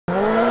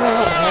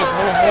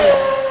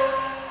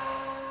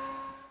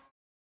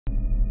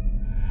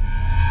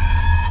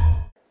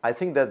I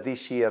think that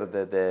this year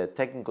the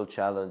technical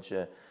challenge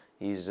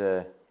is,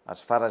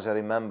 as far as I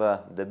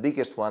remember, the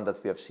biggest one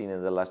that we have seen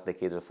in the last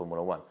decade of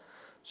Formula One.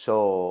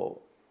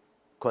 So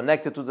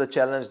connected to the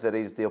challenge, there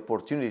is the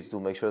opportunity to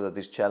make sure that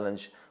this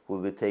challenge will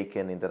be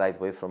taken in the right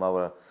way from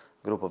our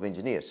group of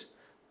engineers.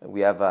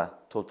 We have a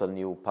total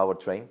new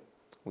powertrain.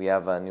 We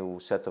have a new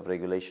set of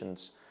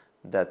regulations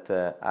that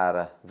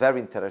are very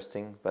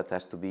interesting, but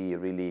has to be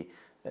really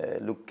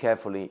looked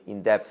carefully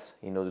in depth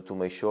in order to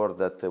make sure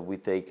that we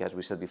take, as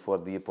we said before,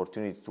 the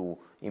opportunity to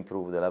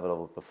improve the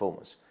level of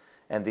performance.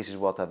 And this is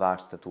what I've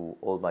asked to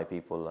all my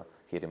people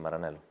here in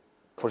Maranello.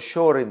 For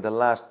sure, in the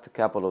last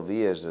couple of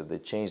years, the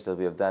change that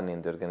we have done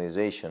in the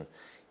organization,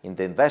 in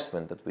the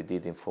investment that we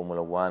did in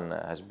Formula One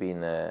has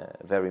been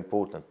very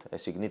important,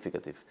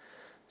 significant.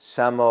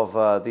 Some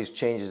of these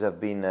changes have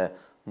been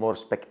more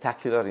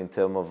spectacular in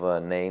terms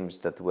of names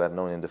that were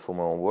known in the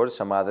Formula One world,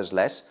 some others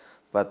less,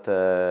 but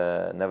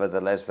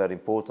nevertheless very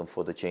important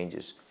for the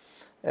changes.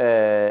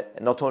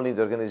 Not only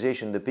the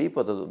organization, the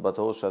people, but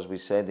also, as we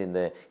said, in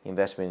the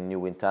investment in new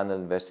wind tunnel,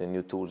 investing in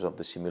new tools of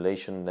the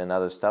simulation and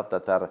other stuff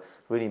that are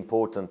really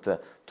important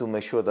to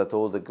make sure that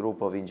all the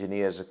group of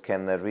engineers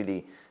can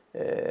really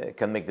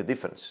can make the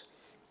difference.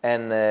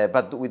 And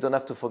but we don't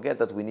have to forget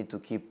that we need to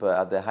keep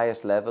at the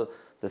highest level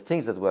the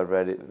things that were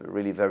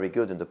really very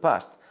good in the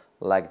past,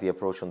 like the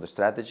approach on the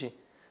strategy.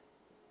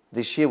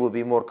 This year will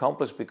be more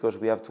complex because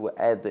we have to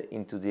add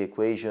into the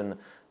equation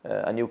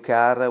a new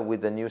car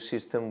with a new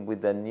system,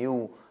 with a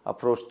new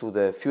approach to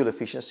the fuel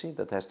efficiency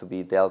that has to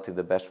be dealt in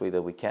the best way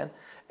that we can,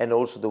 and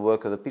also the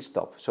work of the pit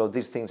stop. So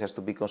these things has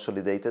to be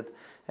consolidated,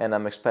 and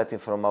I'm expecting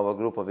from our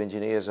group of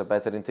engineers a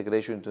better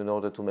integration in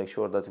order to make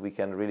sure that we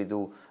can really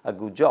do a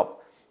good job.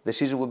 The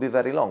season will be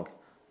very long,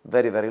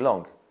 very, very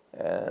long.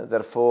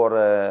 Therefore,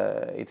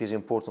 it is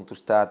important to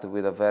start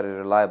with a very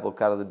reliable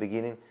car at the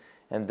beginning,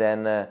 and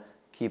then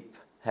keep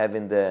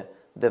having the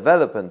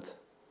development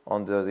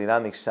on the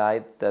dynamic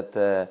side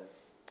that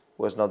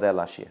was not there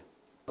last year.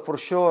 For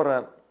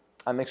sure,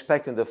 I'm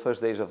expecting the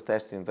first days of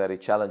testing very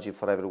challenging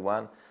for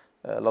everyone.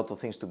 A lot of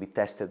things to be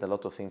tested, a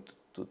lot of things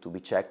to be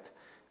checked.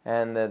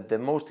 And the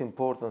most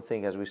important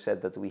thing, as we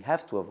said, that we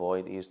have to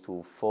avoid is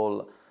to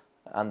fall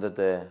under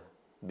the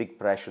big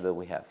pressure that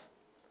we have.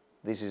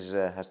 This is,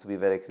 has to be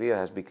very clear,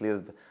 has to be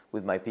clear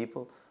with my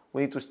people.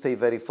 We need to stay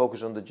very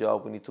focused on the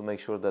job. We need to make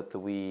sure that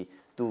we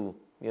do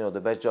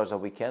the best jobs that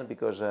we can,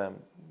 because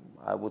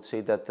I would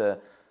say that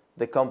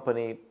the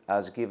company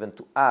has given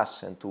to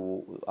us and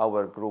to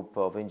our group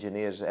of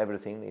engineers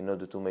everything in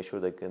order to make sure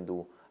they can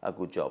do a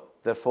good job.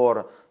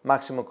 Therefore,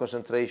 maximum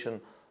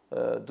concentration,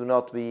 do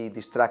not be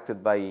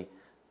distracted by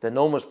the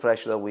enormous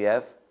pressure that we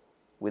have,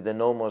 with the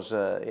enormous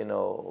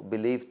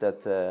belief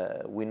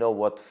that we know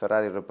what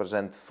Ferrari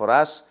represents for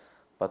us,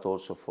 but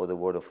also for the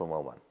world of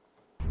Formula One.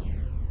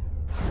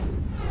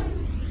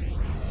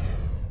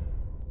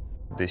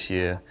 This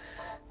year,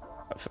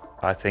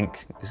 I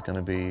think, is going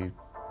to be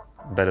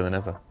better than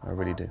ever. I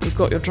really do. You've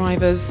got your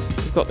drivers,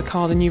 you've got the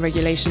car, the new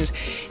regulations.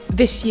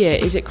 This year,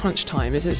 is it crunch time? Is it